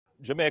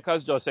Jamaica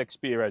has just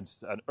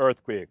experienced an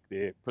earthquake.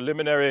 The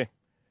preliminary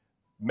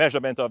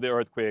measurement of the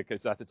earthquake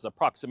is that it's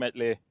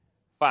approximately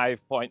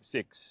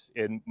 5.6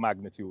 in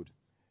magnitude,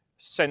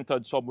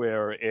 centered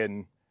somewhere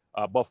in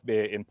Buff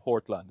Bay in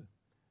Portland.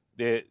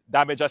 The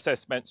damage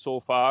assessment so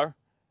far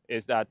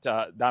is that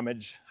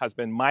damage has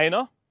been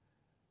minor,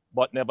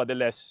 but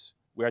nevertheless,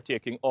 we are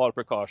taking all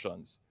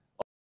precautions.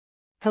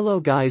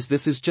 Hello guys,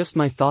 this is just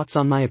my thoughts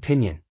on my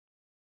opinion.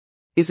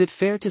 Is it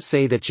fair to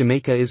say that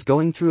Jamaica is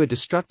going through a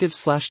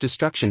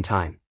destruction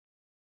time?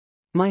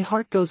 My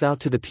heart goes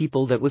out to the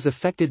people that was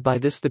affected by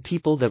this, the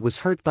people that was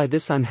hurt by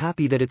this. I'm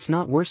happy that it's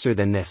not worser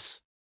than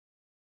this.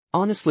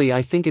 Honestly,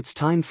 I think it's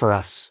time for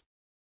us,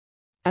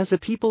 as a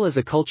people, as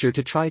a culture,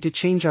 to try to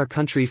change our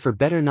country for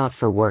better, not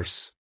for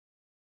worse.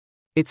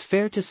 It's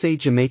fair to say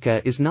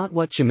Jamaica is not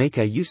what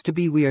Jamaica used to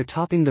be. We are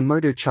topping the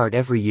murder chart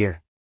every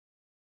year.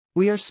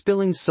 We are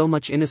spilling so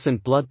much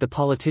innocent blood. The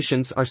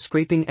politicians are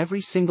scraping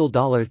every single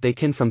dollar they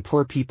can from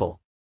poor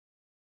people.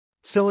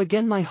 So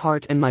again, my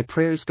heart and my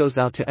prayers goes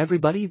out to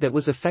everybody that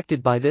was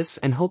affected by this,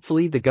 and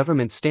hopefully the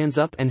government stands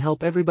up and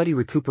help everybody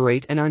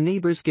recuperate, and our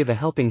neighbors give a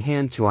helping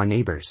hand to our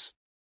neighbors.